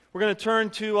We're going to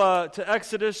turn to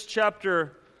Exodus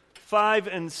chapter 5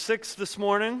 and 6 this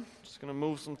morning. Just going to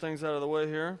move some things out of the way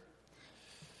here.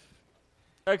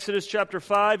 Exodus chapter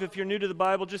 5. If you're new to the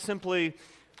Bible, just simply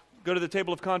go to the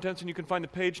table of contents and you can find the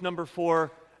page number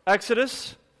for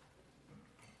Exodus.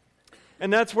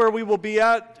 And that's where we will be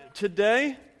at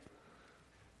today.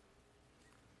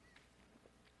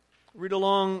 Read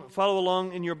along, follow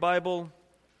along in your Bible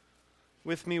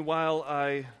with me while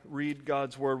I read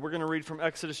God's Word. We're going to read from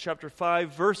Exodus chapter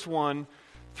 5, verse 1,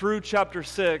 through chapter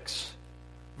 6,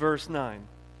 verse 9.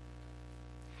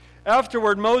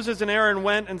 Afterward, Moses and Aaron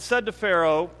went and said to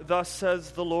Pharaoh, "Thus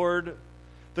says the Lord,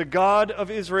 the God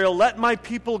of Israel, let my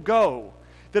people go,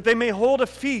 that they may hold a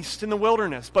feast in the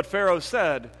wilderness." But Pharaoh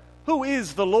said, "Who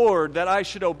is the Lord that I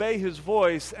should obey his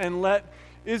voice and let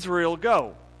Israel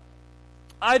go?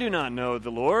 I do not know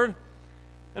the Lord.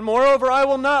 And moreover, I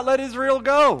will not let Israel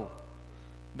go."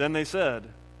 Then they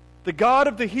said, "The God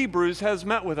of the Hebrews has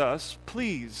met with us.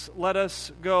 Please let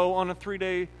us go on a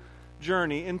 3-day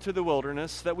journey into the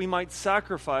wilderness, that we might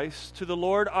sacrifice to the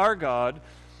Lord our God,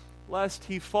 lest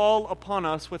he fall upon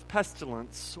us with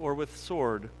pestilence or with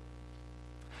sword."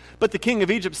 But the king of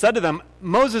Egypt said to them,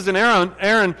 "Moses and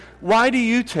Aaron, why do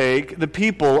you take the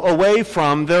people away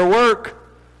from their work?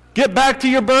 Get back to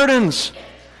your burdens."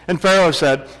 And Pharaoh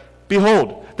said,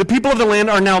 "Behold, the people of the land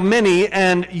are now many,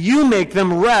 and you make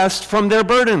them rest from their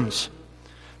burdens."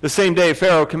 The same day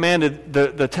Pharaoh commanded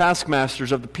the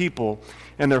taskmasters of the people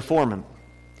and their foremen,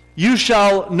 "You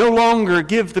shall no longer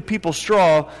give the people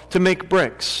straw to make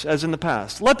bricks, as in the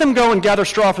past. Let them go and gather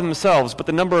straw for themselves, but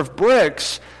the number of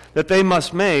bricks that they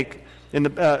must make,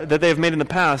 that they have made in the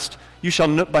past, you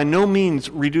shall by no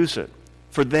means reduce it,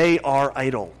 for they are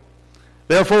idle.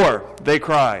 Therefore, they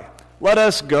cry, 'Let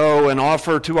us go and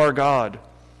offer to our God.'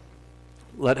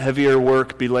 Let heavier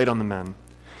work be laid on the men,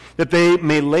 that they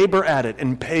may labor at it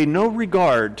and pay no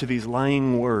regard to these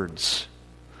lying words."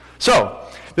 So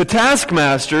the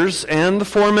taskmasters and the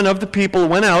foremen of the people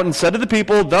went out and said to the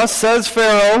people, "Thus says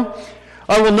Pharaoh,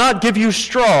 I will not give you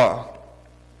straw.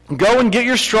 Go and get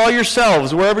your straw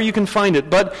yourselves, wherever you can find it,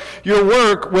 but your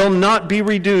work will not be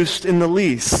reduced in the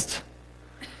least."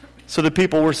 So the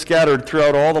people were scattered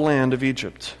throughout all the land of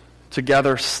Egypt to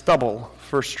gather stubble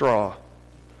for straw.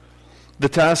 The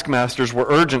taskmasters were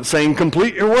urgent, saying,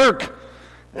 "Complete your work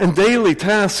and your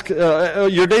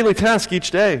daily task each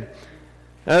day,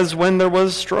 as when there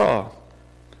was straw."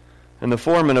 And the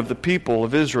foremen of the people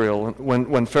of Israel,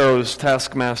 when Pharaoh's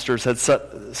taskmasters had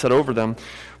set over them,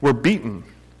 were beaten.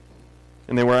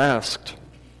 And they were asked,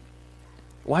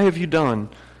 "Why have you done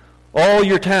all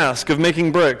your task of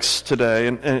making bricks today?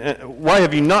 And why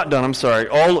have you not done,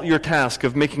 all your task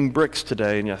of making bricks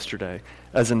today and yesterday,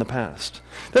 as in the past?"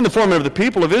 Then the foremen of the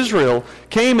people of Israel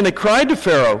came and they cried to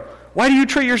Pharaoh, "Why do you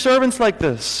treat your servants like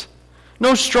this?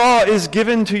 No straw is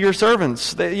given to your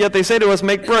servants, yet they say to us,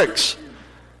 'Make bricks.'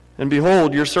 And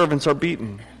behold, your servants are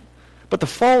beaten. But the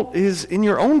fault is in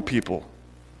your own people."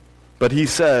 But he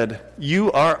said,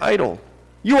 "You are idle.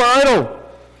 You are idle.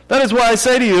 That is why I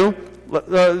say to you,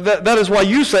 that is why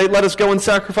you say, 'Let us go and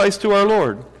sacrifice to our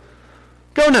Lord.'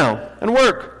 Go now and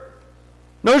work.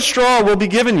 No straw will be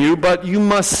given you, but you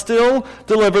must still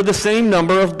deliver the same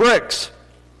number of bricks."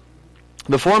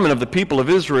 The foremen of the people of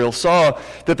Israel saw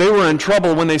that they were in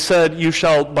trouble when they said, "You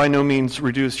shall by no means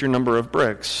reduce your number of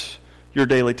bricks, your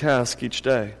daily task each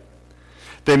day."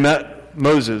 They met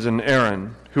Moses and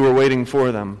Aaron, who were waiting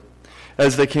for them,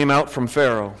 as they came out from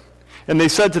Pharaoh. And they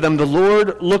said to them, "The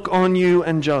Lord look on you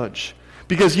and judge,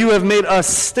 because you have made us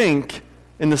stink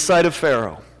in the sight of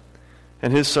Pharaoh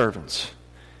and his servants,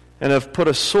 and have put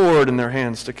a sword in their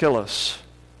hands to kill us."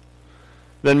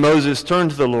 Then Moses turned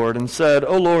to the Lord and said,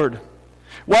 "O Lord,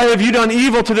 why have you done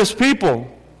evil to this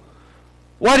people?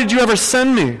 Why did you ever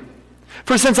send me?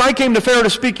 For since I came to Pharaoh to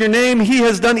speak your name, he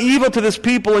has done evil to this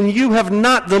people, and you have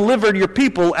not delivered your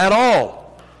people at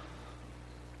all."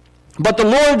 But the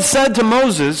Lord said to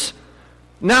Moses,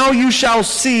 "Now you shall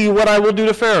see what I will do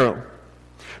to Pharaoh.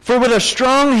 For with a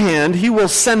strong hand he will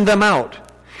send them out,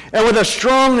 and with a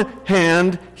strong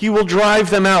hand he will drive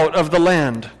them out of the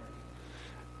land."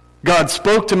 God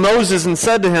spoke to Moses and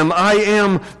said to him, "I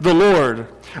am the Lord.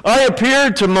 I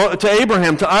appeared to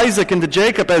Abraham, to Isaac, and to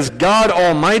Jacob as God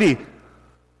Almighty.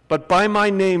 But by my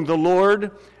name, the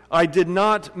Lord, I did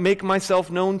not make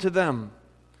myself known to them.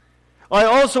 I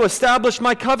also established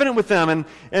my covenant with them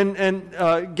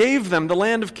and gave them the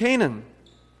land of Canaan,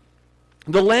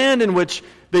 the land in which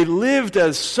they lived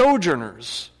as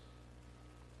sojourners.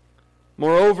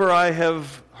 Moreover, I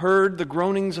have heard the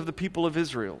groanings of the people of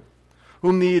Israel,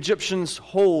 whom the Egyptians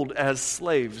hold as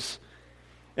slaves.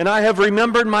 And I have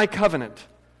remembered my covenant.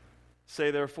 Say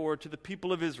therefore to the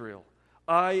people of Israel,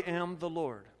 I am the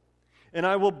Lord, and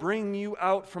I will bring you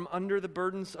out from under the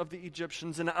burdens of the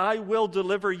Egyptians, and I will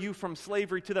deliver you from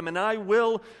slavery to them, and I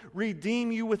will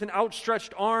redeem you with an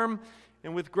outstretched arm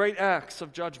and with great acts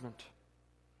of judgment.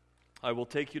 I will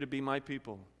take you to be my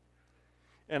people,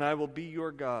 and I will be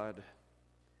your God,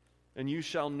 and you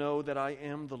shall know that I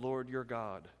am the Lord your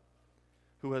God,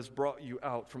 who has brought you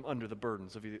out from under the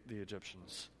burdens of the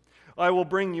Egyptians. I will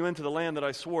bring you into the land that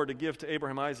I swore to give to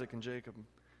Abraham, Isaac, and Jacob,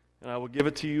 and I will give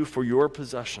it to you for your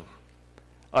possession.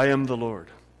 I am the Lord.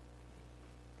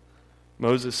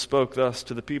 Moses spoke thus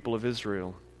to the people of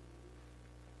Israel,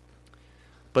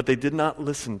 but they did not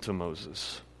listen to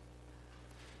Moses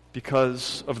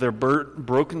because of their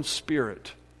broken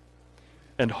spirit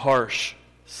and harsh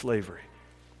slavery.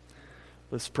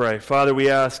 Let's pray. Father, we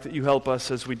ask that you help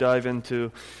us as we dive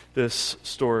into this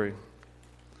story.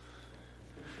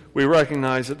 We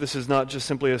recognize that this is not just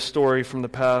simply a story from the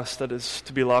past that is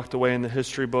to be locked away in the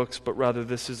history books, but rather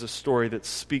this is a story that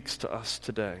speaks to us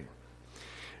today.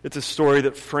 It's a story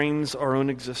that frames our own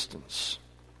existence.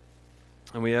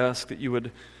 And we ask that you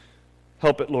would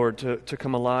help it, Lord, to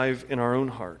come alive in our own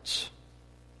hearts.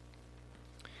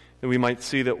 That we might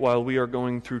see that while we are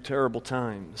going through terrible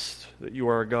times, that you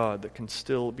are a God that can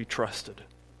still be trusted.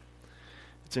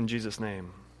 It's in Jesus'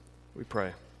 name we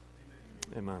pray.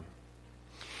 Amen.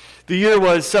 The year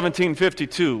was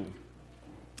 1752,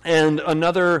 and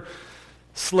another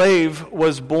slave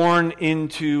was born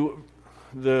into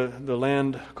the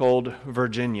land called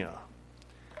Virginia.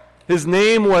 His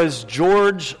name was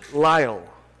George Liele,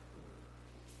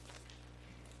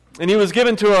 and he was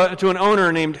given to an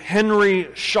owner named Henry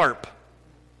Sharp.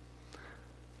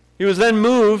 He was then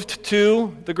moved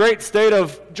to the great state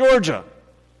of Georgia,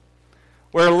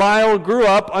 where Liele grew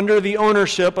up under the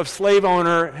ownership of slave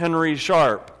owner Henry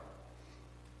Sharp.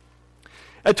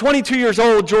 At 22 years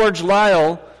old, George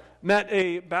Liele met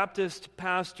a Baptist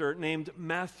pastor named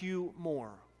Matthew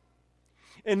Moore.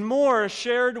 And Moore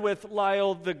shared with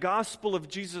Liele the gospel of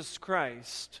Jesus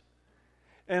Christ,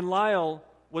 and Liele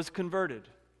was converted.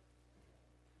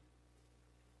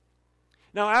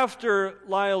 Now, after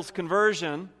Lyle's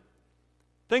conversion,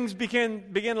 things began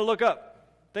to look up.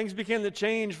 Things began to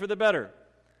change for the better.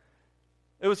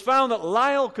 It was found that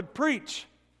Liele could preach.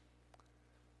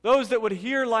 Those that would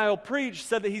hear Liele preach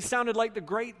said that he sounded like the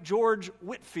great George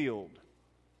Whitefield.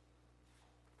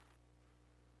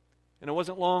 And it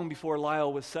wasn't long before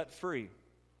Liele was set free.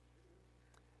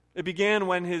 It began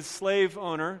when his slave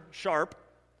owner, Sharp,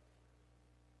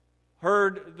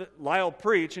 heard Liele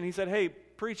preach, and he said, hey,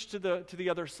 preach to the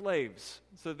other slaves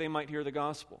so that they might hear the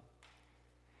gospel.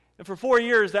 And for 4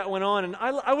 years that went on, and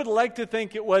I would like to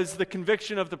think it was the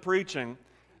conviction of the preaching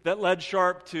that led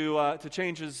Sharp to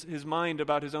change his mind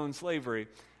about his own slavery.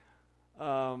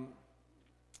 But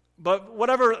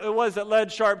whatever it was that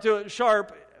led Sharp to it,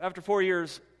 Sharp, after 4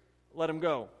 years, let him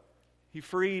go. He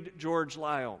freed George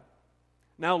Liele.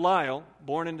 Now Liele,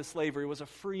 born into slavery, was a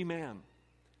free man.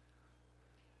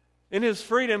 In his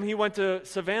freedom, he went to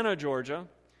Savannah, Georgia,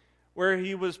 where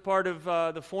he was part of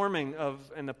the forming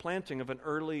of and the planting of an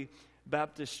early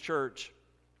Baptist church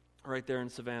right there in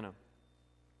Savannah.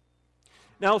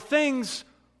 Now, things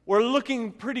were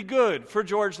looking pretty good for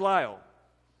George Liele.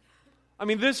 I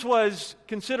mean, this was,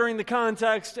 considering the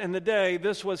context and the day,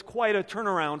 this was quite a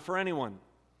turnaround for anyone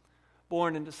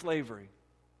born into slavery.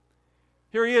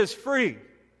 Here he is, free,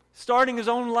 starting his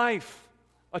own life,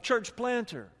 a church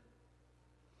planter.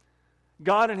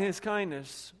 God in his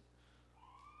kindness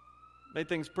made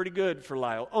things pretty good for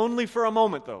Liele, only for a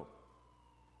moment, though.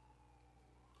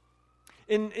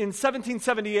 In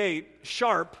 1778,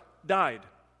 Sharp died.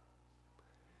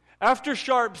 After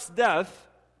Sharp's death,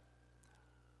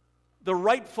 the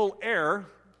rightful heir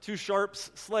to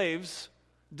Sharp's slaves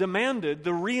demanded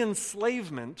the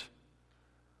re-enslavement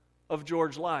of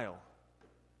George Liele.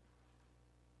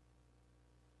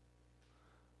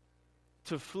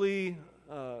 To flee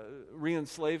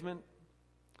re-enslavement,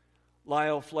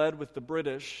 Liele fled with the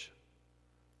British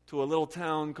to a little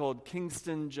town called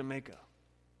Kingston, Jamaica.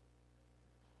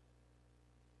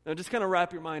 Now just kind of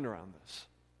wrap your mind around this.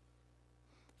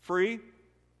 Free,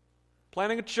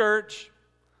 planting a church,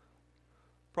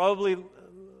 probably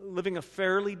living a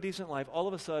fairly decent life, all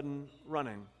of a sudden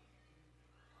running,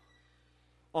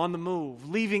 on the move,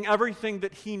 leaving everything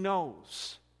that he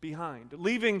knows behind,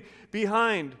 leaving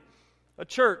behind a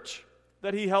church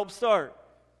that he helped start,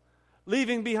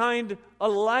 leaving behind a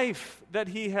life that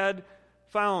he had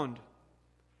found,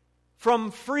 from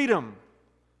freedom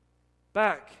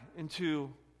back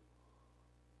into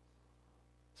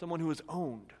someone who is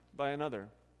owned by another.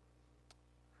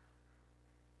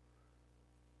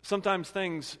 sometimes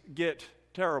things get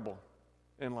terrible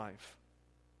in life.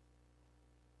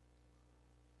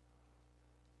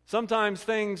 Sometimes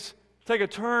things take a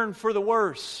turn for the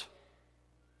worse.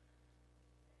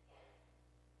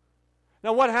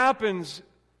 Now, what happens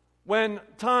when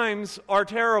times are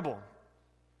terrible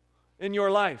in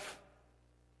your life?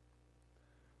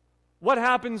 What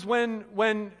happens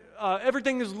when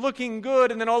everything is looking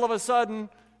good and then all of a sudden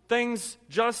things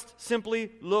just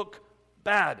simply look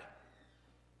bad?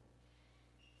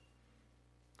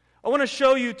 I want to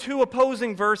show you two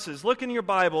opposing verses. Look in your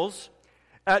Bibles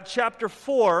at chapter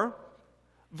 4,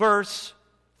 verse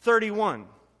 31.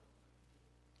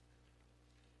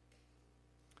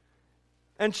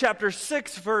 And chapter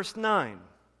 6, verse 9.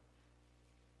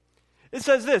 It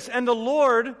says this, "And the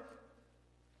Lord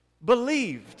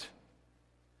believed.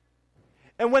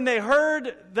 And when they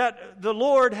heard that the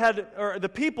Lord had, or the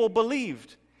people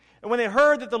believed, and when they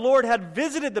heard that the Lord had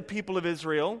visited the people of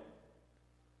Israel,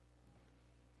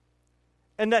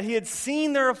 and that he had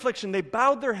seen their affliction, they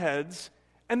bowed their heads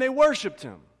and they worshiped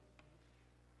him."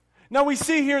 Now we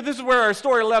see here, this is where our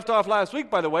story left off last week,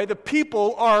 by the way. The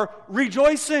people are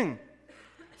rejoicing.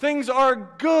 Things are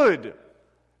good.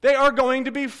 They are going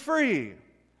to be free.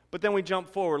 But then we jump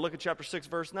forward. Look at chapter 6,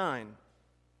 verse 9.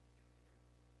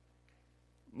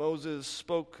 Moses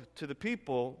spoke to the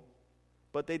people,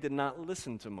 but they did not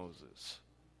listen to Moses.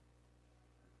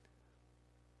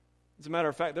 As a matter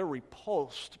of fact, they're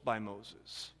repulsed by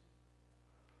Moses.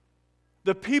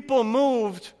 The people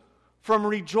moved from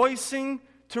rejoicing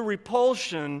to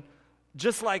repulsion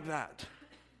just like that.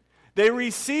 They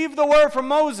received the word from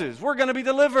Moses, we're going to be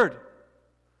delivered.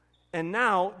 And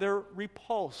now they're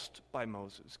repulsed by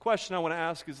Moses. Question I want to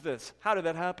ask is this: how did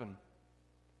that happen?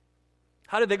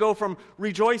 How did they go from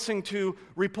rejoicing to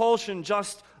repulsion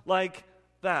just like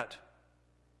that?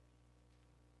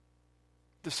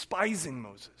 Despising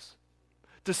Moses.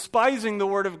 Despising the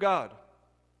word of God.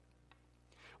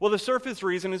 Well, the surface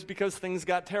reason is because things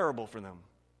got terrible for them.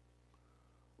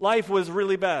 Life was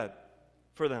really bad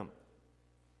for them.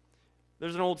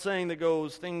 There's an old saying that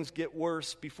goes, things get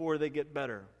worse before they get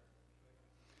better.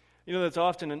 You know, that's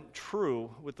often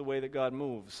true with the way that God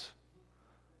moves.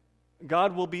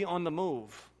 God will be on the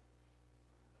move,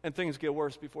 and things get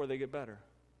worse before they get better.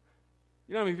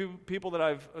 You know how many people that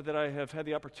I have had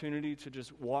the opportunity to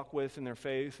just walk with in their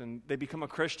faith, and they become a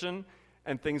Christian,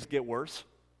 and things get worse?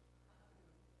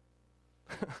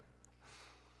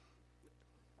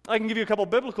 I can give you a couple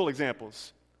biblical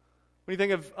examples. When you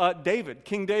think of David,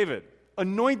 King David,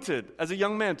 anointed as a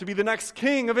young man to be the next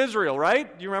king of Israel,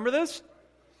 right? Do you remember this?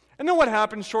 And then what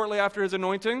happens shortly after his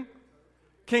anointing?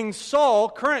 King Saul,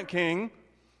 current king,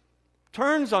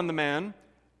 turns on the man,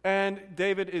 and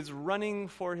David is running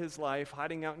for his life,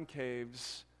 hiding out in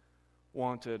caves,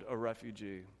 wanted, a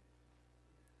refugee.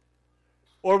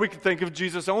 Or we could think of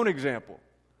Jesus' own example.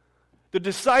 The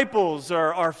disciples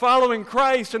are following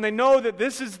Christ, and they know that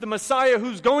this is the Messiah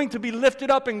who's going to be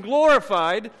lifted up and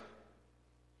glorified,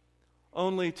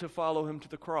 only to follow him to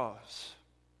the cross.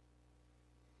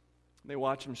 They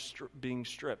watch him being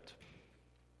stripped.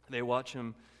 They watch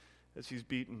him as he's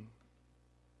beaten.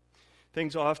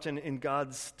 Things often in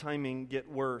God's timing get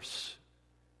worse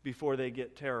before they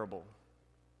get terrible.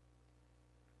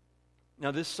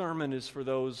 Now, this sermon is for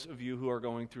those of you who are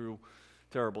going through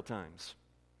terrible times.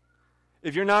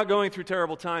 If you're not going through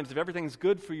terrible times, if everything's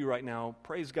good for you right now,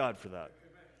 praise God for that.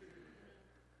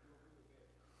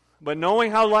 But knowing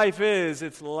how life is,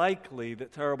 it's likely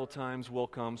that terrible times will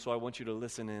come, so I want you to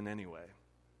listen in anyway.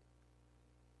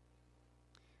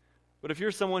 But if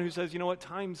you're someone who says, you know what,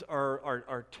 times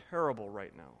are terrible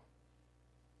right now,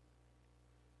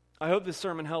 I hope this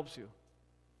sermon helps you.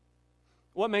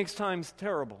 What makes times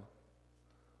terrible?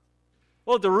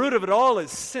 Well, at the root of it all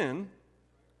is sin.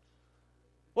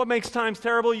 What makes times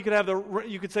terrible? You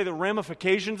could say the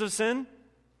ramifications of sin.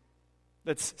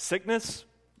 That's sickness,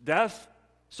 death,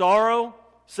 sorrow,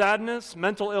 sadness,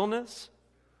 mental illness,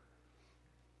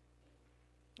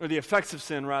 or the effects of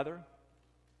sin, rather.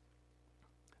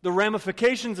 The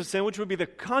ramifications of sin, which would be the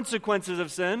consequences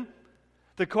of sin,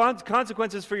 the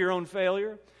consequences for your own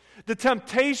failure, the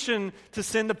temptation to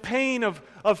sin, the pain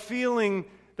of feeling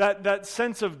that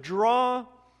sense of draw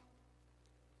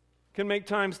can make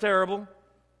times terrible.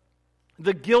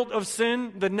 The guilt of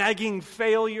sin, the nagging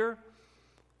failure.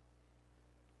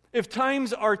 If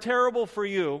times are terrible for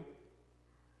you,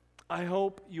 I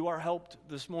hope you are helped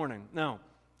this morning. Now,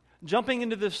 jumping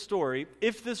into this story,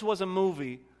 if this was a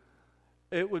movie,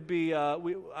 it would be there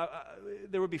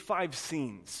would be 5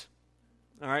 scenes.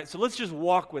 All right, so let's just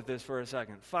walk with this for a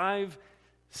second. 5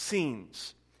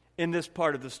 scenes in this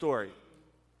part of the story.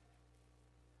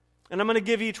 And I'm going to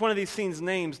give each one of these scenes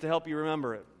names to help you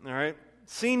remember it. All right?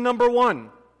 Scene number 1,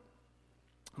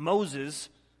 Moses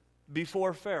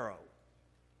before Pharaoh.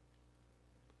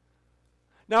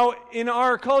 Now, in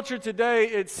our culture today,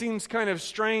 it seems kind of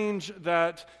strange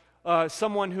that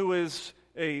someone who is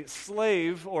a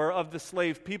slave or of the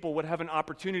slave people would have an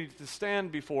opportunity to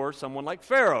stand before someone like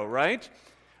Pharaoh, right?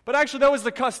 But actually, that was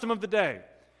the custom of the day.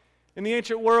 In the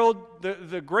ancient world,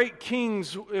 the great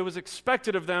kings, it was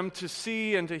expected of them to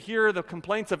see and to hear the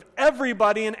complaints of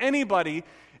everybody and anybody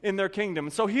in their kingdom.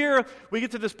 And so here we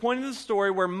get to this point in the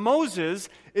story where Moses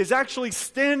is actually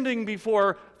standing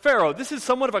before Pharaoh. This is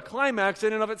somewhat of a climax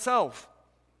in and of itself.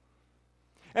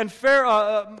 And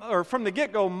Pharaoh, or from the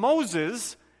get-go,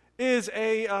 Moses is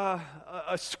a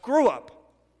screw-up.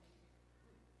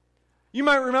 You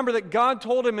might remember that God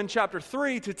told him in chapter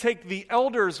 3 to take the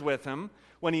elders with him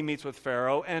when he meets with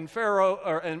Pharaoh, and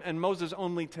and Moses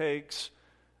only takes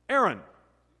Aaron.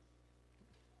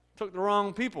 Took the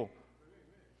wrong people.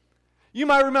 You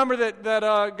might remember that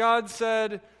God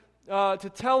said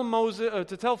to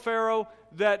tell Pharaoh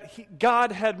that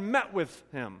God had met with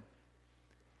him.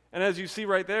 And as you see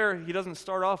right there, he doesn't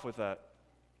start off with that.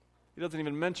 He doesn't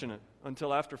even mention it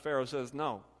until after Pharaoh says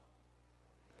no.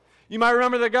 You might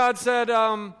remember that God said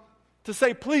to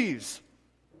say please.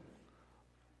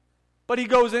 But he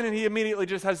goes in and he immediately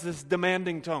just has this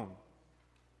demanding tone.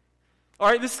 All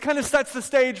right, this kind of sets the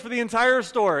stage for the entire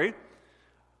story,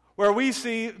 where we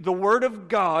see the word of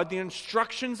God, the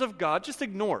instructions of God, just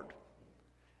ignored.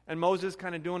 And Moses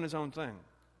kind of doing his own thing.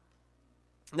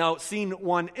 Now, scene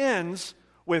 1 ends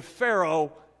with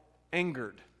Pharaoh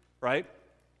angered, right?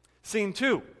 Scene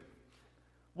 2,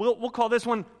 we'll call this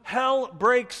one Hell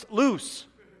Breaks Loose.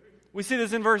 We see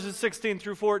this in verses 16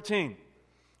 through 14,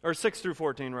 or 6 through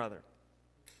 14, rather.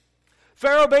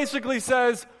 Pharaoh basically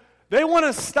says, they want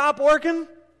to stop working.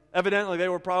 Evidently, they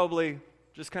were probably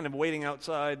just kind of waiting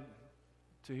outside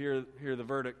to hear the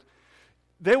verdict.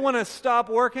 They want to stop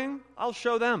working. I'll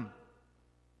show them.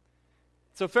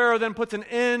 So Pharaoh then puts an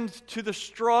end to the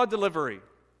straw delivery.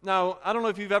 Now, I don't know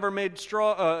if you've ever made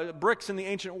bricks in the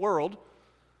ancient world,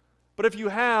 but if you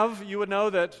have, you would know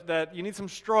that you need some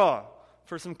straw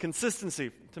for some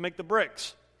consistency to make the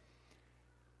bricks.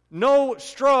 No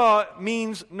straw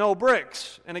means no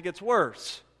bricks, and it gets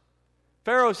worse.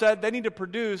 Pharaoh said they need to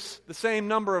produce the same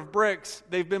number of bricks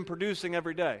they've been producing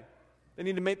every day. They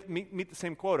need to meet the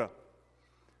same quota.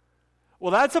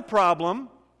 Well, that's a problem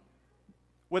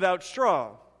without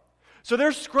straw. So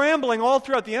they're scrambling all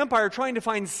throughout the empire trying to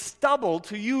find stubble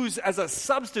to use as a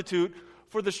substitute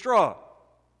for the straw.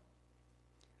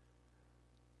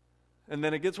 And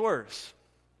then it gets worse.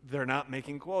 They're not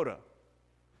making quota.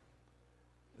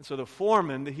 And so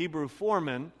the Hebrew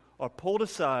foremen, are pulled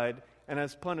aside, and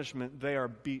as punishment, they are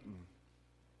beaten.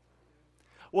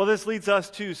 Well, this leads us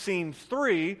to scene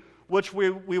 3, which we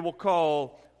will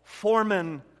call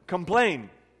foremen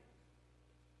complain.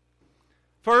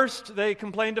 First, they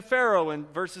complain to Pharaoh in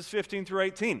verses 15 through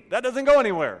 18. That doesn't go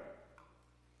anywhere.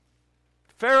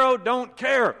 Pharaoh don't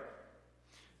care.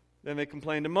 Then they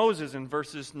complain to Moses in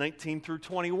verses 19 through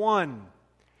 21.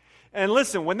 And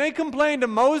listen, when they complain to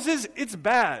Moses, it's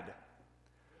bad.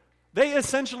 They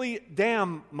essentially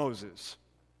damn Moses.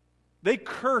 They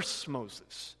curse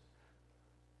Moses.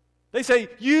 They say,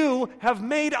 you have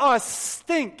made us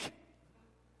stink.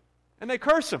 And they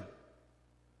curse him.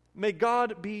 May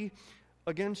God be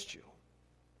against you.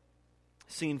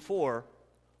 Scene 4,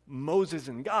 Moses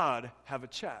and God have a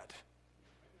chat.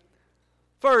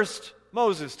 First,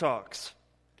 Moses talks.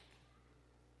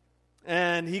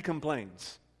 And he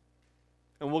complains.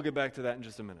 And we'll get back to that in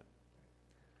just a minute.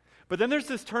 But then there's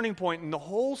this turning point in the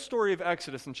whole story of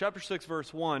Exodus in chapter 6,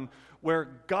 verse 1, where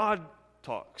God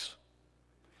talks.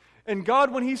 And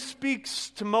God, when he speaks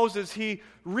to Moses, he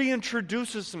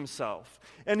reintroduces himself.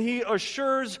 And he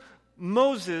assures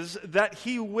Moses that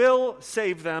he will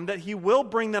save them, that he will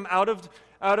bring them out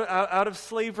of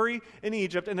slavery in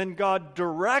Egypt. And then God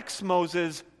directs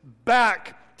Moses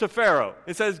back to Pharaoh.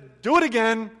 It says, do it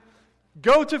again.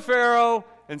 Go to Pharaoh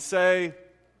and say,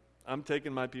 I'm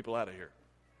taking my people out of here.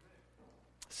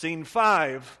 Scene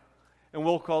 5, and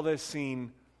we'll call this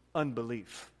scene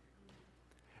unbelief.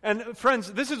 And friends,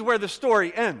 this is where the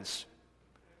story ends.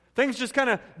 Things just kind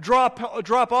of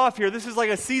drop off here. This is like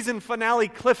a season finale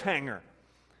cliffhanger,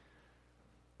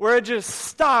 where it just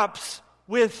stops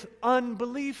with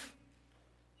unbelief.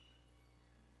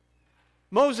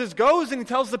 Moses goes and he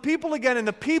tells the people again, and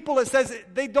the people, it says,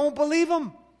 they don't believe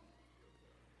him.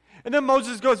 And then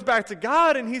Moses goes back to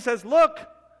God and he says, look,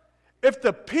 if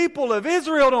the people of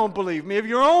Israel don't believe me, if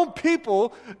your own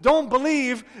people don't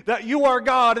believe that you are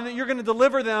God and that you're going to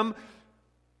deliver them,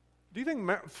 Do you think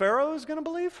Pharaoh is going to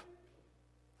believe?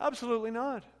 Absolutely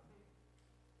not.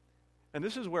 And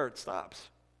this is where it stops.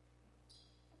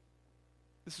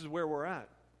 This is where we're at.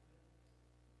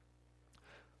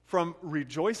 From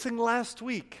rejoicing last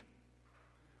week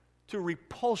to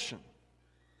repulsion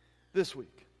this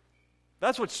week.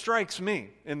 That's what strikes me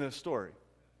in this story.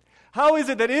 How is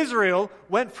it that Israel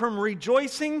went from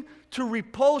rejoicing to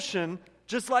repulsion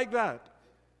just like that?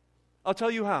 I'll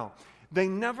tell you how. They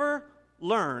never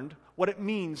learned what it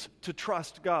means to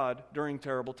trust God during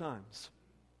terrible times.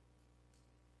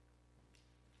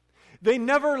 They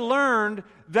never learned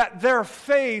that their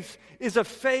faith is a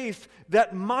faith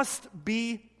that must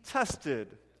be tested.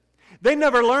 They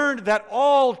never learned that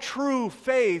all true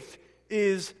faith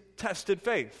is tested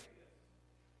faith.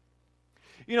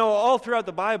 You know, all throughout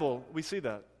the Bible, we see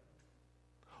that.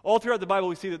 All throughout the Bible,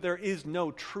 we see that there is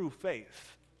no true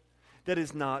faith that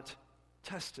is not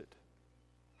tested.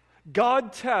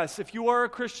 God tests, if you are a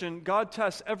Christian, God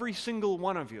tests every single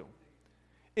one of you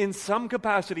in some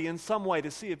capacity, in some way, to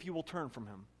see if you will turn from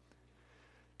Him.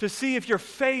 To see if your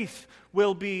faith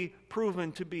will be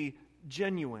proven to be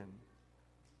genuine.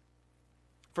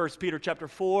 1 Peter chapter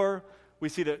 4, we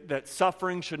see that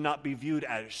suffering should not be viewed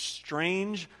as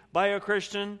strange by a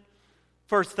Christian.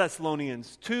 1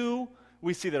 Thessalonians 2,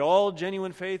 we see that all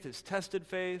genuine faith is tested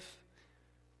faith.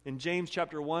 In James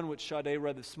chapter 1, which Sade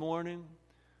read this morning,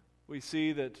 we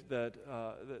see that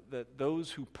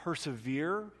those who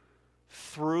persevere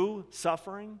through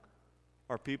suffering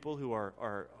are people who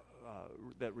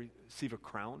that receive a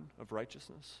crown of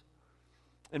righteousness.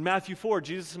 In Matthew 4,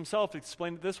 Jesus himself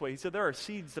explained it this way. He said there are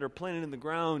seeds that are planted in the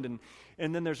ground,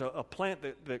 and then there's a plant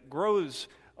that grows.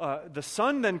 The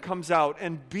sun then comes out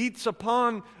and beats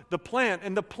upon the plant,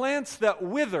 and the plants that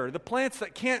wither, the plants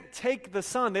that can't take the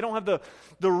sun, they don't have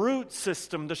the root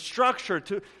system, the structure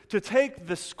to take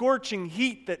the scorching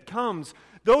heat that comes.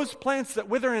 Those plants that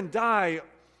wither and die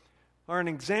are an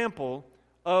example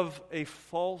of a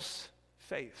false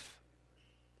faith.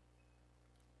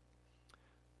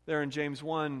 There in James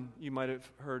 1, you might have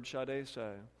heard Sade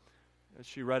say, as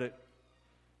she read it,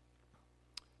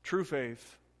 true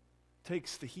faith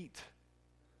takes the heat.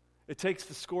 It takes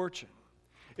the scorching.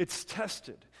 It's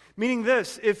tested. Meaning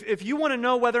this, if you want to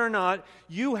know whether or not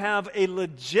you have a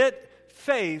legit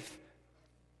faith,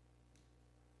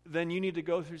 then you need to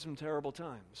go through some terrible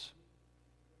times.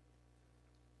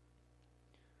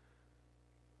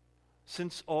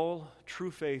 Since all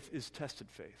true faith is tested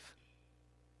faith,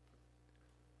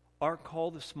 our call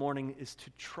this morning is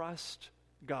to trust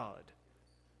God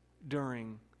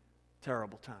during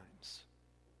terrible times.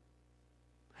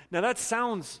 Now that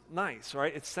sounds nice,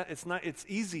 right? It's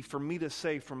easy for me to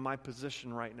say from my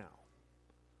position right now.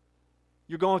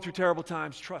 You're going through terrible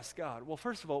times, trust God. Well,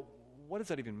 first of all, what does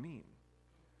that even mean?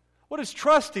 What does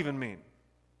trust even mean?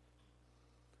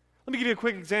 Let me give you a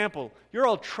quick example. You're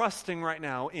all trusting right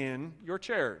now in your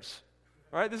chairs.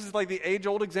 All right? This is like the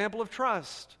age-old example of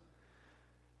trust.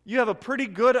 You have a pretty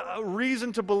good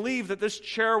reason to believe that this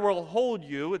chair will hold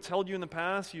you. It's held you in the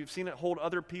past. You've seen it hold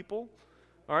other people.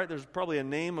 All right, there's probably a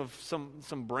name of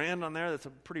some brand on there that's a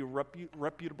pretty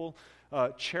reputable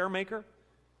chair maker.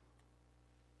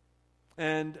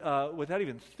 And without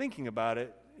even thinking about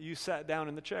it, you sat down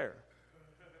in the chair.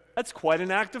 That's quite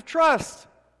an act of trust.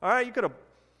 All right, you could have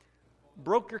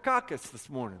broke your caucus this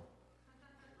morning.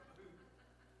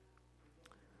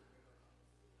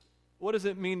 What does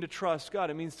it mean to trust God?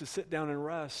 It means to sit down and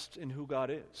rest in who God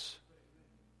is.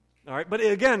 All right, but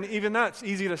again, even that's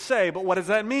easy to say, but what does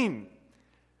that mean?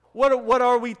 What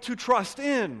are we to trust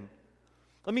in?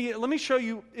 Let me show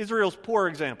you Israel's poor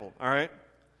example, all right?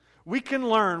 We can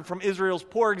learn from Israel's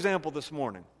poor example this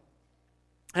morning.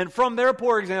 And from their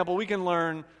poor example, we can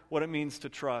learn what it means to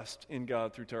trust in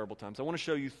God through terrible times. I want to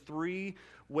show you 3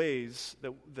 ways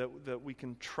that we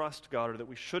can trust God, or that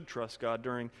we should trust God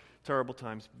during terrible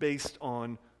times, based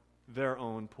on their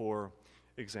own poor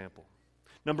example.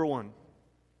 Number 1,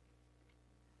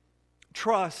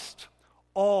 trust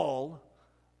all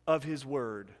of His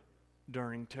word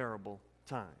during terrible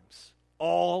times.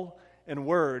 All and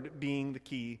word being the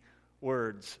key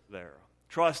words there.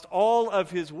 Trust all of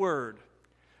His word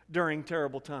during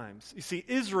terrible times. You see,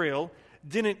 Israel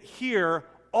didn't hear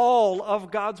all of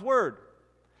God's word.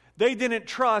 They didn't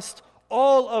trust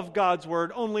all of God's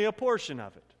word, only a portion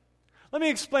of it. Let me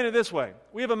explain it this way.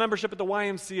 We have a membership at the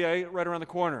YMCA right around the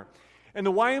corner. And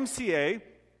the YMCA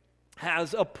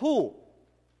has a pool.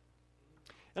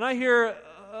 And I hear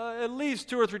at least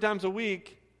 2 or 3 times a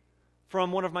week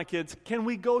from one of my kids, can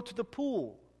we go to the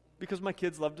pool? Because my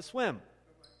kids love to swim.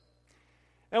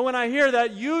 And when I hear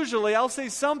that, usually I'll say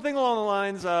something along the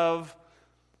lines of,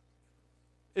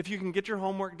 if you can get your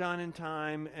homework done in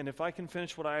time, and if I can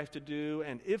finish what I have to do,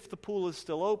 and if the pool is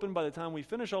still open by the time we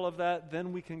finish all of that,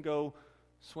 then we can go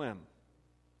swim.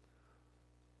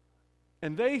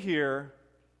 And they hear,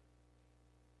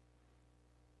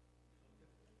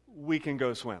 we can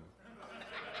go swim.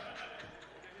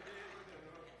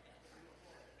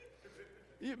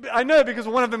 I know because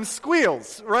one of them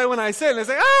squeals right when I say it. And they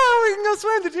say, oh, we can go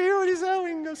swim. Did you hear what he said? We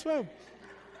can go swim.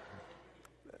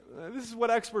 This is what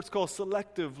experts call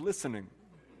selective listening.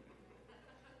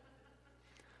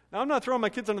 Now, I'm not throwing my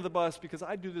kids under the bus because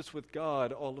I do this with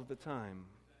God all of the time,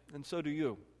 and so do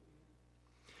you.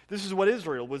 This is what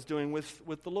Israel was doing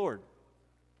with the Lord.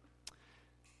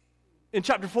 In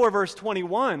chapter 4, verse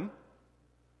 21,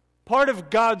 part of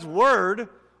God's word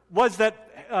was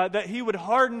that he would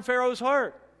harden Pharaoh's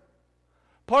heart.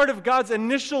 Part of God's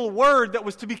initial word that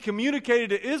was to be communicated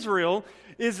to Israel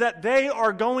is that they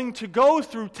are going to go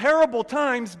through terrible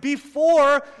times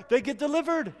before they get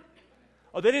delivered.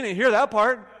 Oh, they didn't hear that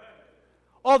part.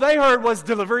 All they heard was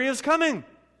delivery is coming.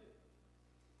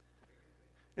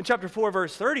 In chapter 4,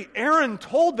 verse 30, Aaron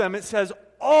told them, it says,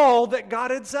 all that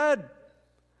God had said.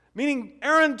 Meaning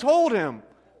Aaron told him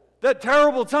that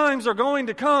terrible times are going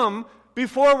to come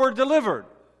before we're delivered.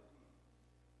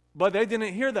 But they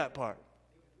didn't hear that part.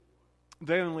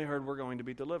 They only heard we're going to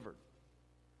be delivered.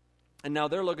 And now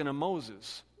they're looking at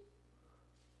Moses.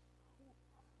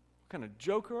 What kind of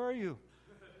joker are you?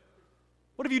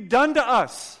 What have you done to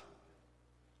us?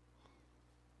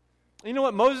 You know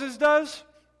what Moses does?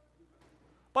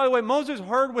 By the way, Moses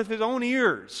heard with his own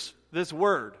ears this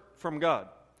word from God.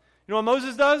 You know what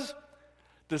Moses does?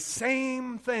 The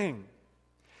same thing.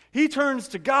 He turns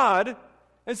to God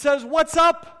and says, what's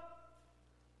up?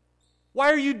 Why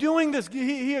are you doing this?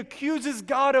 He accuses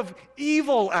God of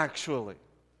evil, actually.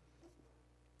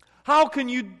 How can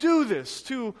you do this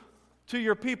to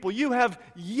your people? You have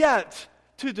yet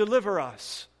to deliver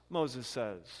us, Moses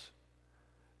says.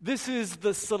 This is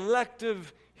the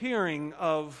selective hearing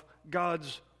of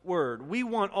God's word. We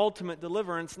want ultimate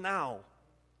deliverance now.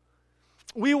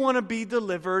 We want to be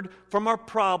delivered from our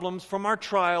problems, from our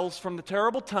trials, from the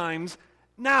terrible times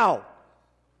now.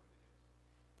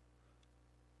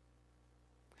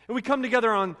 And we come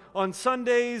together on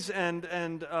Sundays and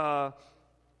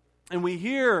we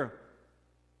hear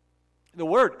the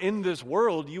word, in this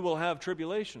world you will have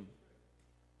tribulation.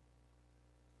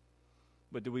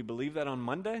 But do we believe that on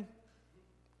Monday?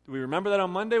 Do we remember that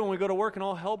on Monday when we go to work and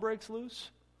all hell breaks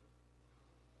loose?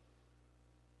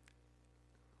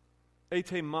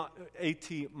 A.T.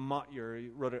 Motyer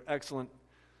wrote an excellent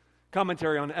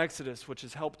commentary on Exodus, which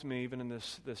has helped me even in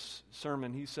this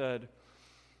sermon. He said,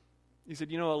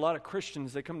 you know, a lot of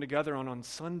Christians, they come together on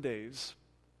Sundays.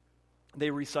 They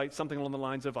recite something along the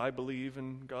lines of, I believe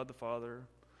in God the Father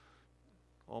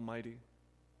Almighty.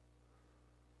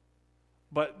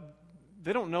 But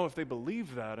they don't know if they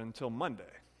believe that until Monday.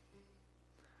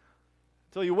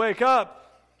 Until you wake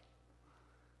up,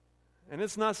 and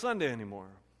it's not Sunday anymore.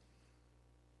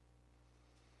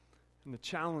 And the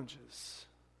challenges,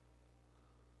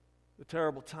 the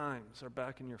terrible times are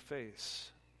back in your face.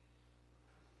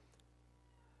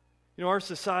 You know, our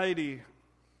society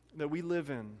that we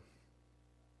live in,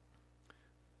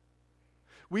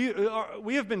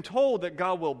 we have been told that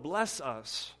God will bless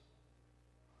us.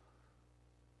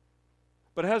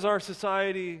 But has our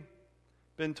society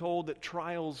been told that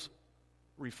trials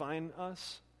refine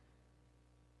us?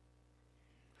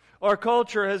 Our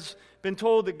culture has been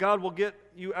told that God will get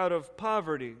you out of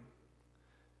poverty.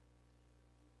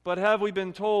 But have we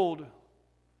been told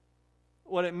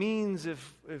what it means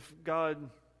if God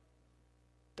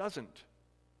doesn't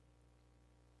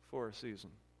for a season?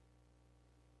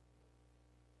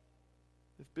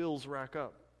 If bills rack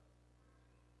up?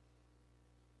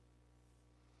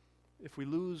 If we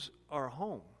lose our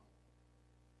home?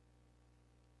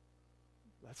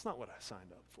 That's not what I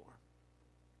signed up for.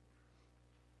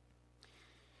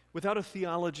 Without a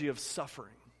theology of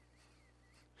suffering,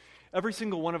 every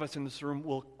single one of us in this room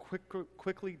will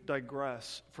quickly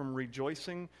digress from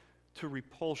rejoicing to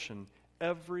repulsion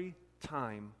every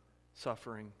time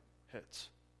suffering hits.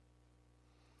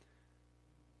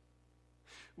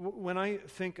 When I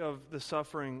think of the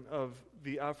suffering of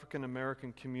the African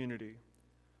American community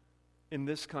in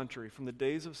this country from the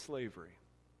days of slavery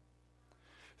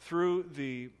through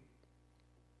the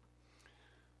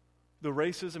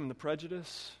racism and the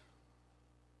prejudice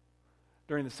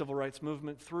during the civil rights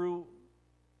movement, through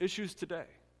issues today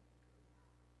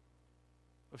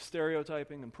of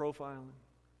stereotyping and profiling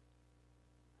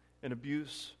and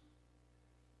abuse,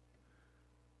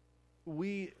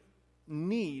 we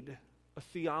need a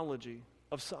theology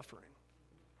of suffering.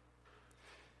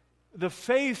 the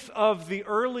faith of the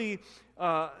early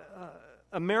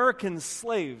American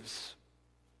slaves.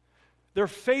 Their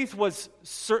faith was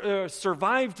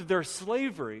survived their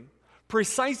slavery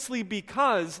precisely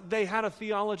because they had a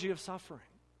theology of suffering.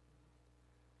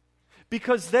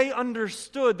 Because they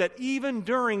understood that even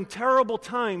during terrible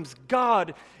times,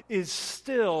 God is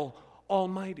still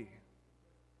almighty.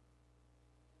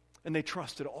 And they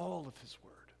trusted all of His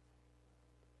word.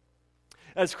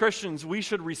 As Christians, we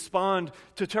should respond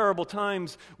to terrible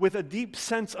times with a deep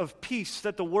sense of peace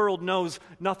that the world knows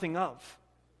nothing of.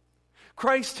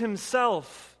 Christ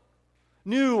Himself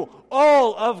knew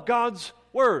all of God's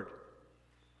word.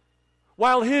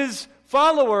 While His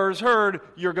followers heard,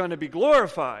 "You're going to be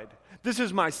glorified. This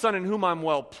is my Son in whom I'm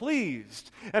well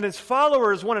pleased." And His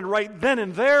followers wanted right then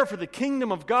and there for the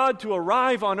kingdom of God to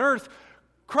arrive on earth.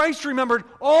 Christ remembered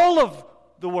all of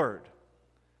the word,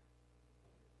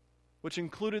 which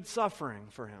included suffering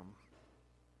for Him.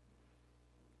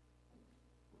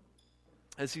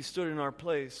 As He stood in our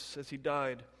place, as He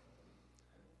died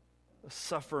a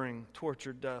suffering,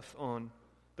 tortured death on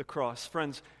the cross.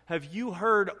 Friends, have you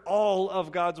heard all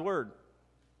of God's word?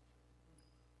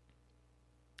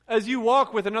 As you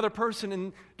walk with another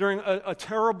person during a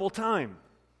terrible time,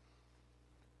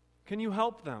 can you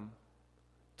help them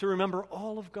to remember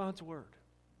all of God's word?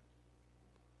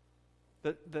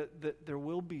 That there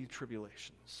will be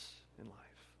tribulations in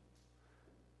life.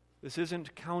 This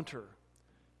isn't counter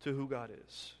to who God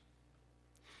is.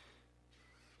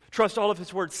 Trust all of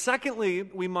His word. Secondly,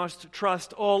 we must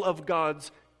trust all of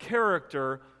God's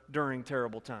character during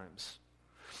terrible times.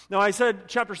 Now, I said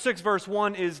chapter 6, verse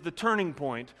 1 is the turning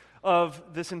point of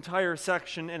this entire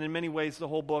section, and in many ways the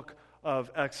whole book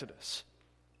of Exodus.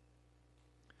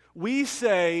 We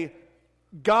say,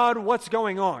 "God, what's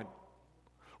going on?"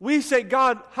 We say,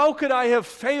 "God, how could I have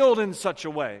failed in such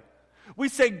a way?" We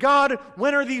say, "God,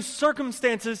 when are these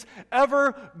circumstances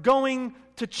ever going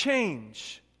to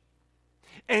change?"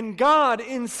 And God,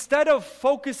 instead of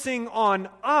focusing on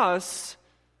us,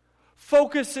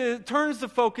 turns the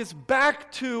focus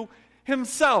back to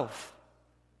Himself.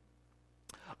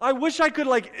 I wish I could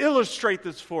illustrate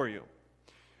this for you.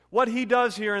 What He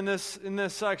does here in this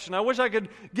section. I wish I could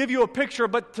give you a picture,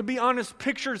 but to be honest,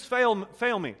 pictures fail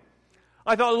me.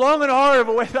 I thought long and hard of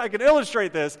a way that I could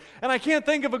illustrate this, and I can't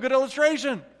think of a good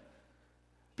illustration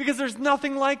because there's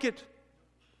nothing like it.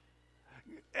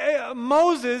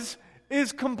 Moses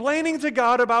is complaining to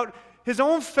God about his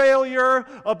own failure,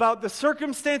 about the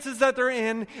circumstances that they're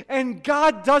in, and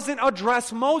God doesn't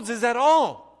address Moses at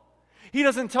all. He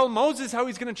doesn't tell Moses how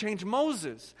He's going to change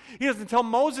Moses. He doesn't tell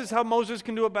Moses how Moses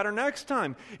can do it better next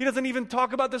time. He doesn't even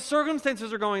talk about the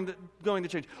circumstances are going to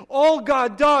change. All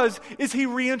God does is He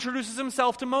reintroduces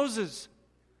Himself to Moses.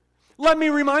 Let me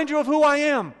remind you of who I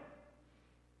am.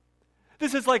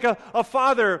 This is like a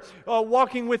father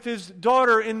walking with his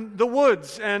daughter in the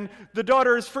woods, and the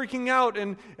daughter is freaking out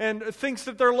and thinks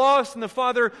that they're lost, and the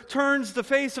father turns the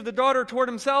face of the daughter toward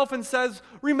himself and says,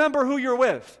 "Remember who you're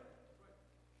with.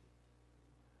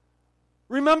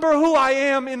 Remember who I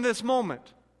am in this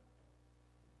moment."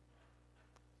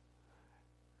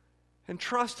 And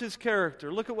trust His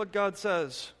character. Look at what God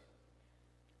says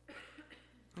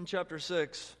in chapter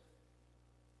 6.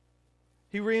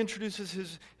 He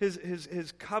reintroduces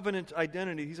his covenant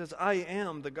identity. He says, "I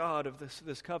am the God of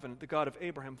this covenant, the God of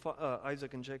Abraham,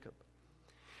 Isaac, and Jacob."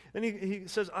 And he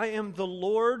says, "I am the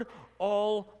Lord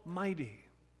Almighty."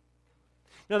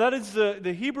 Now that is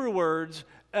the Hebrew words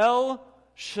El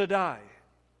Shaddai.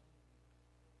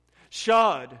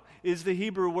 Shad is the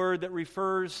Hebrew word that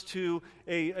refers to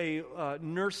a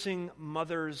nursing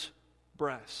mother's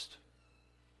breast.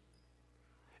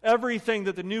 Everything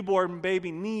that the newborn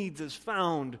baby needs is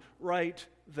found right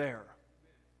there.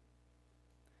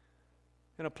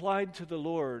 And applied to the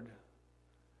Lord,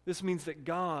 this means that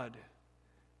God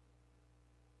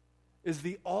is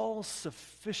the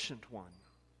all-sufficient one.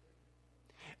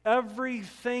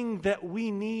 Everything that we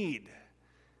need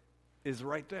is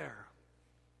right there.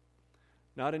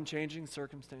 Not in changing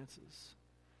circumstances,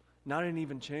 not in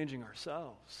even changing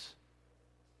ourselves.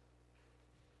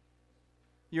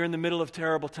 You're in the middle of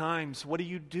terrible times. What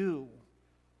do?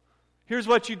 Here's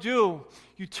what you do.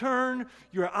 You turn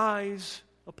your eyes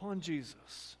upon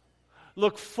Jesus.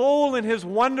 Look full in His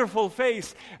wonderful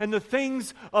face, and the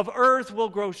things of earth will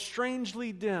grow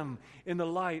strangely dim in the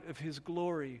light of His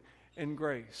glory and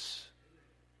grace.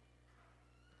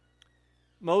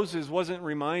 Moses wasn't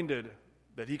reminded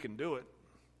that he can do it.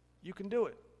 You can do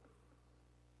it.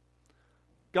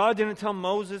 God didn't tell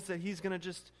Moses that He's going to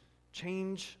just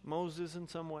change Moses in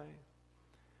some way.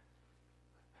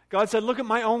 God said, "Look at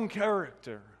my own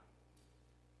character.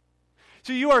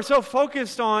 So you are so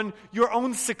focused on your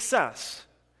own success.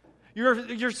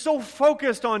 You're so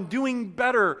focused on doing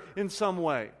better in some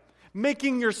way,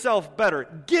 making yourself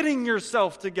better, getting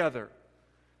yourself together,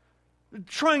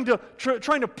 trying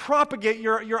to propagate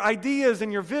your ideas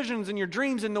and your visions and your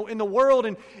dreams in the world.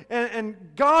 And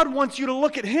God wants you to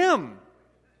look at Him.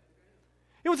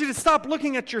 He wants you to stop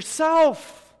looking at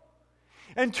yourself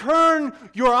and turn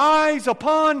your eyes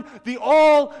upon the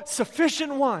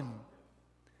all-sufficient one.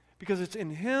 Because it's in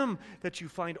Him that you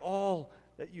find all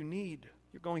that you need.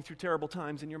 You're going through terrible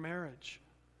times in your marriage.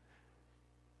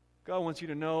 God wants you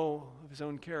to know of His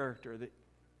own character, that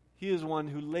He is one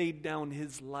who laid down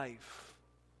His life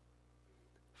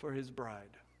for His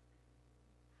bride.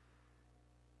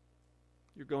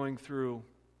 You're going through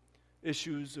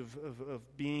issues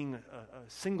of being a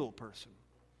single person.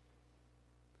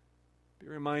 Be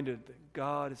reminded that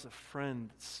God is a friend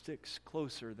that sticks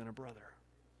closer than a brother.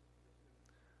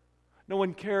 No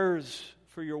one cares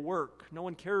for your work. No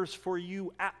one cares for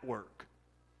you at work.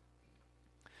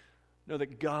 Know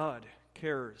that God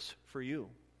cares for you.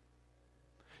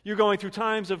 You're going through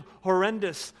times of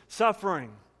horrendous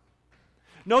suffering.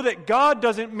 Know that God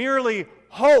doesn't merely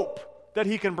hope that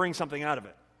He can bring something out of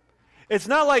it. It's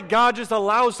not like God just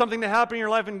allows something to happen in your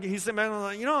life and He's sitting back and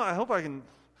like, I hope I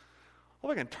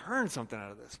can turn something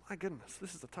out of this. My goodness,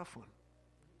 this is a tough one.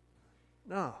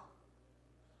 No.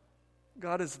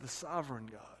 God is the sovereign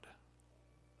God,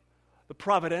 the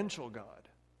providential God.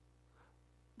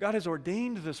 God has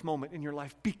ordained this moment in your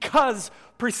life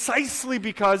precisely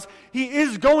because He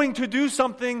is going to do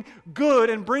something good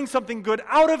and bring something good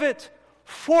out of it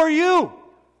for you.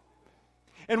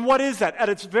 And what is that? At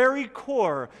its very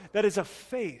core, that is a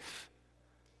faith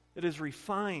that is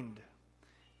refined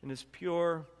and as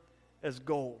pure as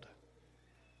gold.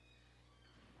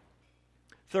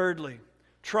 Thirdly,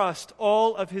 trust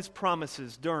all of His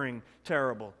promises during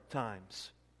terrible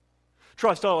times.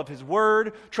 Trust all of His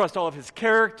word, trust all of His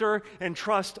character, and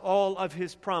trust all of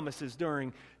His promises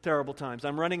during terrible times.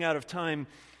 I'm running out of time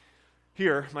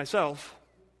here myself,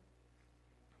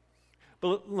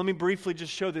 but let me briefly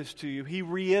just show this to you. He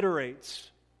reiterates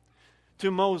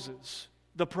to Moses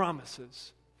the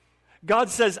promises. God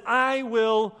says, I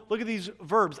will, look at these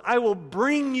verbs, I will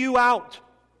bring you out.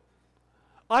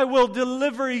 I will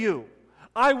deliver you.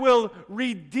 I will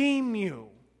redeem you.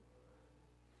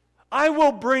 I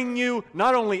will bring you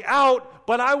not only out,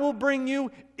 but I will bring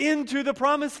you into the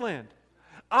promised land.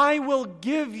 I will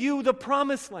give you the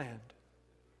promised land.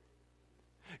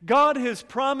 God has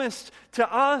promised to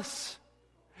us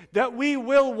that we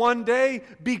will one day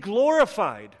be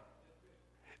glorified,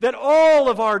 that all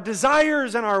of our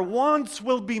desires and our wants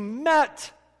will be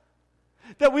met,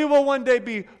 that we will one day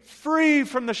be free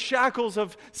from the shackles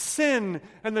of sin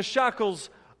and the shackles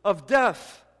of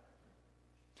death.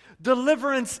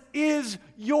 Deliverance is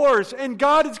yours, and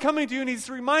God is coming to you, and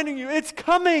He's reminding you, it's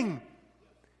coming.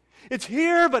 It's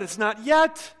here, but it's not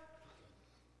yet.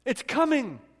 It's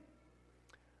coming.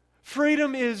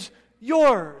 Freedom is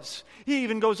yours. He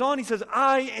even goes on, He says,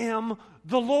 I am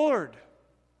the Lord,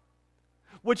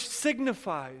 which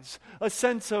signifies a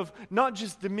sense of not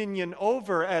just dominion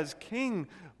over as king,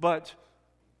 but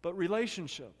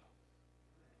relationship.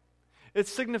 It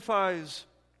signifies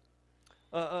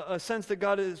a sense that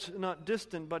God is not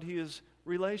distant, but He is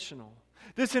relational.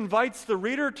 This invites the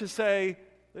reader to say,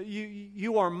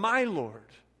 you are my Lord.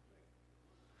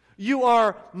 You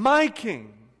are my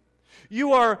King.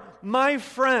 You are my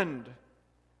friend.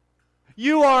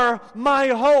 You are my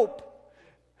hope.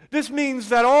 This means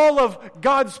that all of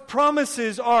God's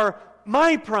promises are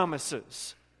my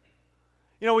promises.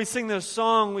 We sing this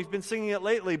song, we've been singing it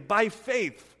lately, by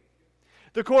faith.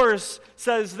 The chorus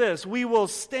says this, we will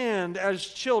stand as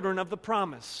children of the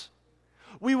promise.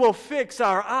 We will fix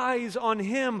our eyes on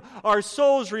Him, our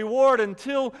soul's reward,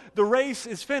 until the race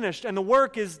is finished and the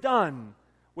work is done.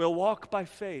 We'll walk by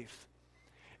faith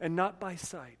and not by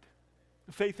sight.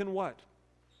 Faith in what?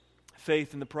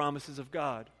 Faith in the promises of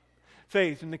God.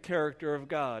 Faith in the character of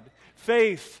God.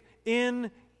 Faith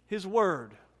in His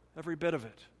word, every bit of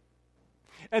it.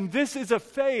 And this is a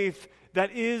faith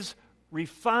that is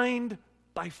refined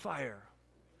by fire.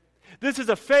 This is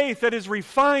a faith that is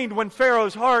refined when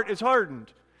Pharaoh's heart is hardened.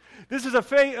 This is a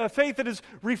faith that is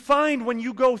refined when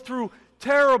you go through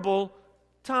terrible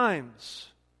times.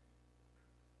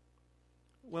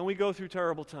 When we go through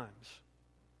terrible times,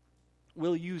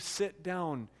 will you sit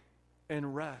down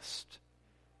and rest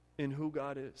in who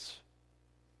God is?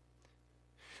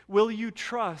 Will you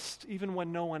trust even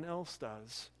when no one else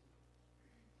does?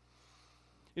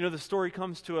 The story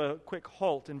comes to a quick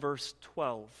halt in verse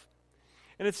 12.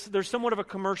 And there's somewhat of a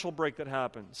commercial break that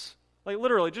happens. Like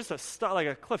literally just like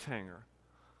a cliffhanger.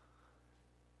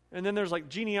 And then there's like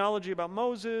genealogy about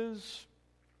Moses,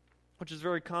 which is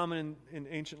very common in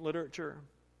ancient literature.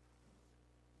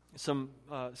 Some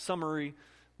summary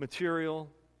material.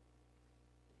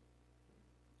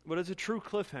 But it's a true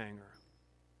cliffhanger.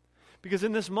 Because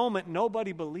in this moment,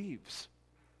 nobody believes.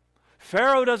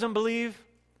 Pharaoh doesn't believe,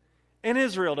 and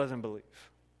Israel doesn't believe.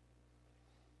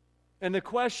 And the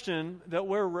question that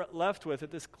we're left with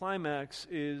at this climax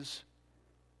is,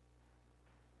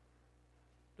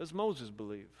 does Moses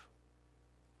believe?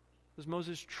 Does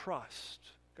Moses trust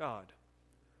God?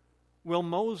 Will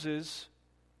Moses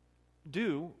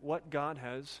do what God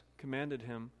has commanded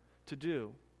him to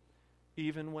do,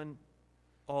 even when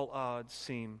all odds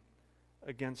seem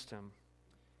against him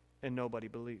and nobody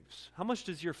believes? How much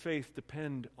does your faith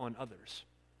depend on others?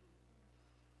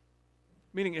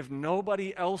 Meaning, if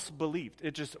nobody else believed,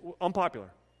 it just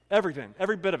unpopular. Everything,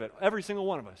 every bit of it, every single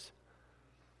one of us.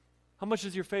 How much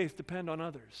does your faith depend on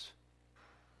others?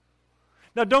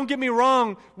 Now, don't get me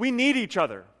wrong, we need each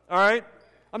other, all right?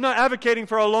 I'm not advocating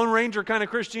for a Lone Ranger kind of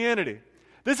Christianity.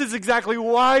 This is exactly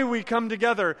why we come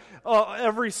together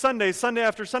every Sunday, Sunday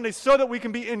after Sunday, so that we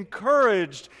can be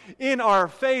encouraged in our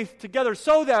faith together,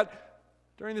 so that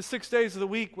during the 6 days of the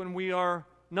week when we are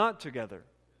not together,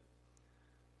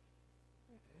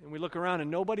 and we look around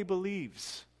and nobody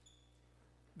believes,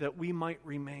 that we might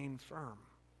remain firm.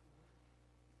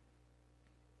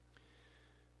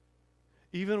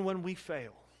 Even when we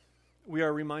fail, we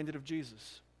are reminded of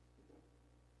Jesus.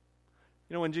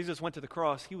 You know, when Jesus went to the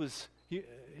cross, he was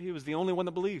the only one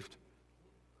that believed.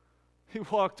 He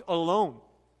walked alone,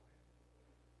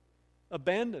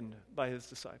 abandoned by his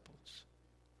disciples,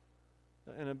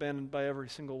 and abandoned by every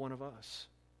single one of us.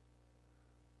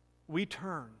 We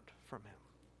turned from him.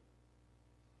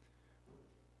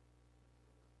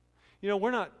 You know,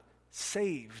 we're not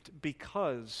saved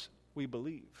because we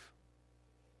believe.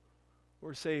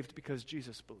 We're saved because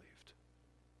Jesus believed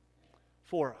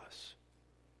for us.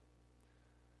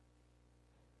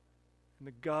 And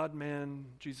the God-man,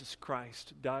 Jesus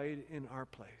Christ, died in our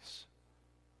place.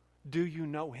 Do you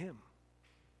know him?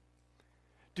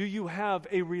 Do you have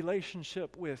a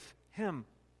relationship with him?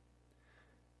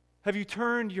 Have you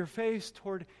turned your face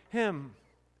toward him?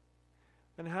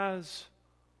 And has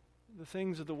the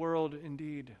things of the world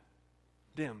indeed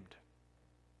dimmed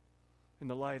in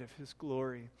the light of his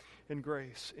glory and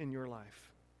grace in your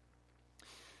life?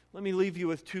 Let me leave you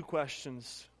with 2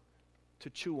 questions to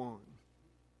chew on.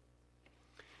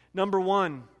 Number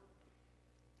 1,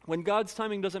 when God's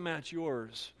timing doesn't match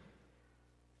yours,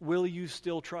 will you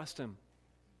still trust him?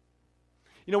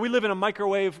 You know, we live in a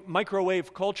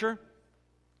microwave culture.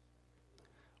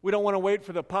 We don't want to wait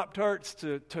for the Pop-Tarts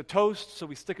to toast, so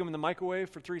we stick them in the microwave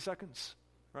for 3 seconds.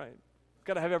 Right?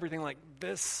 Got to have everything like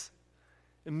this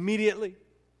immediately.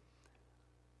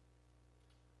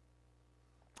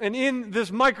 And in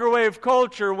this microwave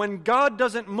culture, when God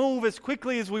doesn't move as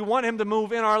quickly as we want him to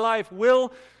move in our life,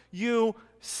 will you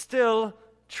still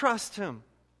trust him?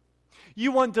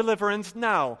 You want deliverance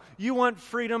now. You want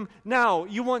freedom now.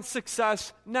 You want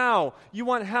success now. You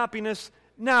want happiness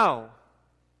now.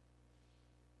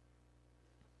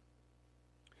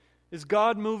 Is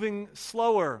God moving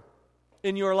slower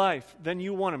in your life than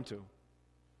you want him to?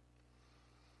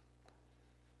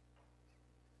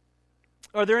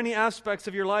 Are there any aspects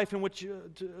of your life in which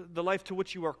the life to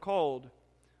which you are called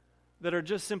that are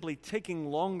just simply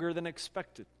taking longer than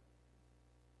expected?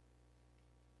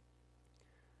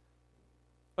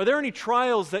 Are there any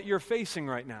trials that you're facing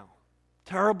right now?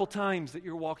 Terrible times that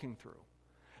you're walking through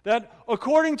that,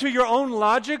 according to your own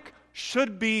logic,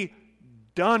 should be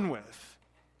done with?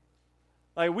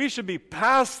 Like, we should be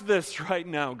past this right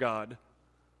now, God.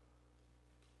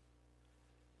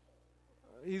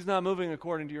 He's not moving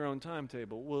according to your own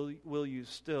timetable. Will you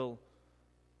still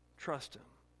trust him?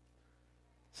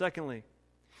 Secondly,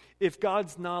 if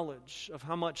God's knowledge of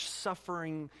how much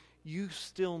suffering you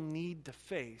still need to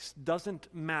face doesn't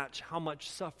match how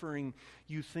much suffering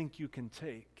you think you can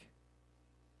take,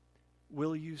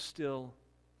 will you still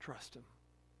trust him?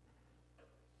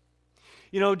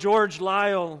 You know, George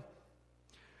Lyle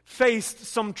faced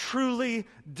some truly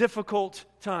difficult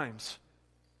times.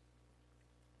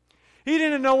 He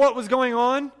didn't know what was going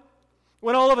on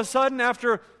when all of a sudden,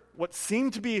 after what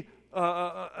seemed to be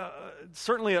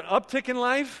certainly an uptick in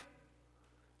life,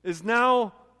 is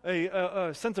now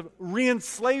a sense of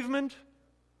re-enslavement,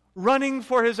 running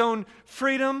for his own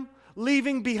freedom,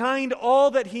 leaving behind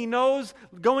all that he knows,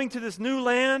 going to this new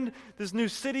land, this new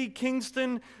city,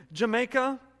 Kingston,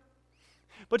 Jamaica.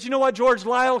 But you know what? George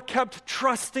Lyle kept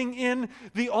trusting in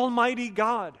the Almighty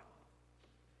God.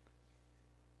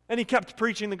 And he kept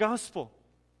preaching the gospel.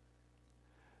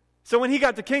 So when he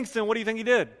got to Kingston, what do you think he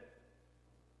did?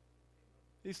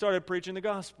 He started preaching the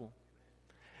gospel.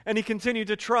 And he continued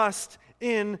to trust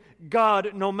in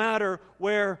God no matter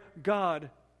where God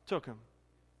took him.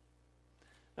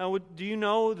 Now, do you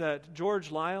know that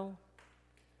George Lyle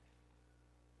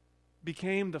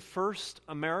became the first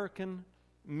American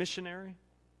missionary?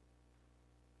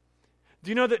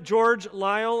 Do you know that George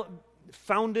Lyle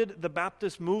founded the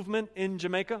Baptist movement in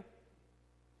Jamaica?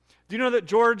 Do you know that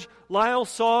George Lyle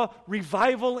saw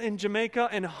revival in Jamaica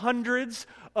and hundreds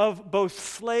of both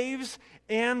slaves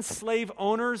and slave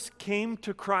owners came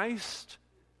to Christ?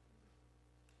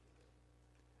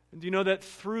 And do you know that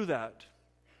through that,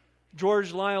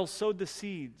 George Lyle sowed the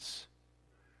seeds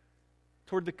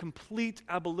toward the complete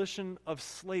abolition of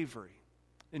slavery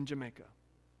in Jamaica?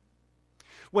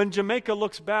 When Jamaica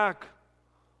looks back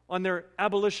on their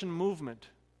abolition movement,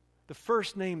 the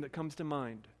first name that comes to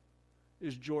mind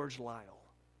is George Lyle.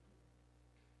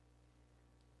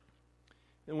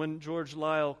 And when George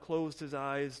Lyle closed his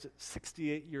eyes at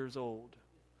 68 years old,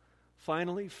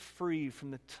 finally free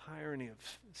from the tyranny of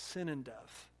sin and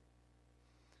death,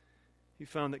 he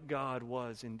found that God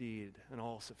was indeed an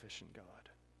all-sufficient God.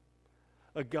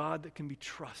 A God that can be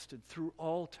trusted through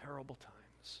all terrible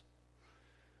times.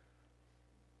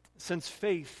 Since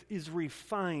faith is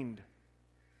refined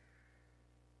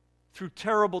through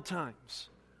terrible times,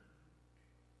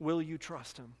 will you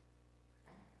trust Him?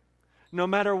 No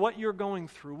matter what you're going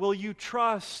through, will you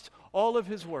trust all of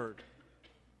His Word?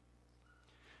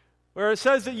 Where it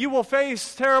says that you will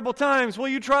face terrible times, will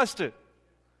you trust it?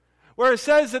 Where it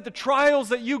says that the trials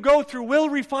that you go through will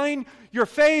refine your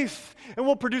faith and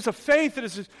will produce a faith that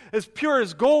is as pure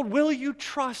as gold, will you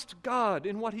trust God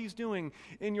in what He's doing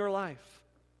in your life?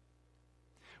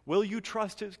 Will you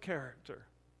trust His character?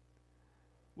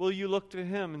 Will you look to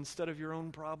Him instead of your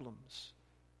own problems,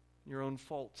 your own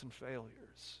faults and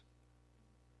failures?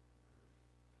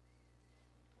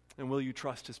 And will you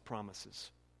trust His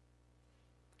promises?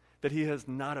 That He has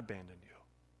not abandoned you.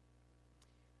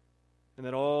 And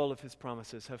that all of His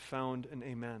promises have found an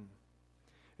amen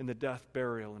in the death,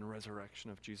 burial, and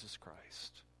resurrection of Jesus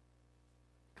Christ.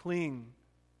 Cling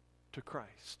to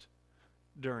Christ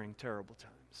during terrible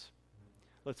times.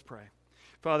 Let's pray.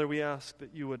 Father, we ask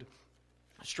that you would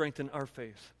strengthen our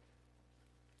faith.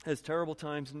 As terrible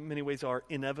times in many ways are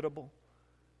inevitable,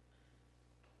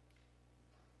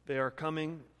 they are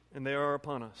coming and they are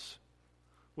upon us.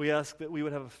 We ask that we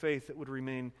would have a faith that would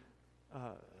remain,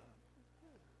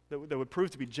 that would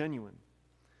prove to be genuine,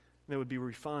 that would be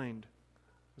refined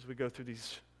as we go through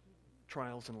these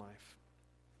trials in life.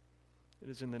 It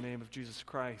is in the name of Jesus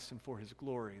Christ and for His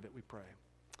glory that we pray.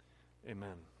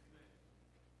 Amen.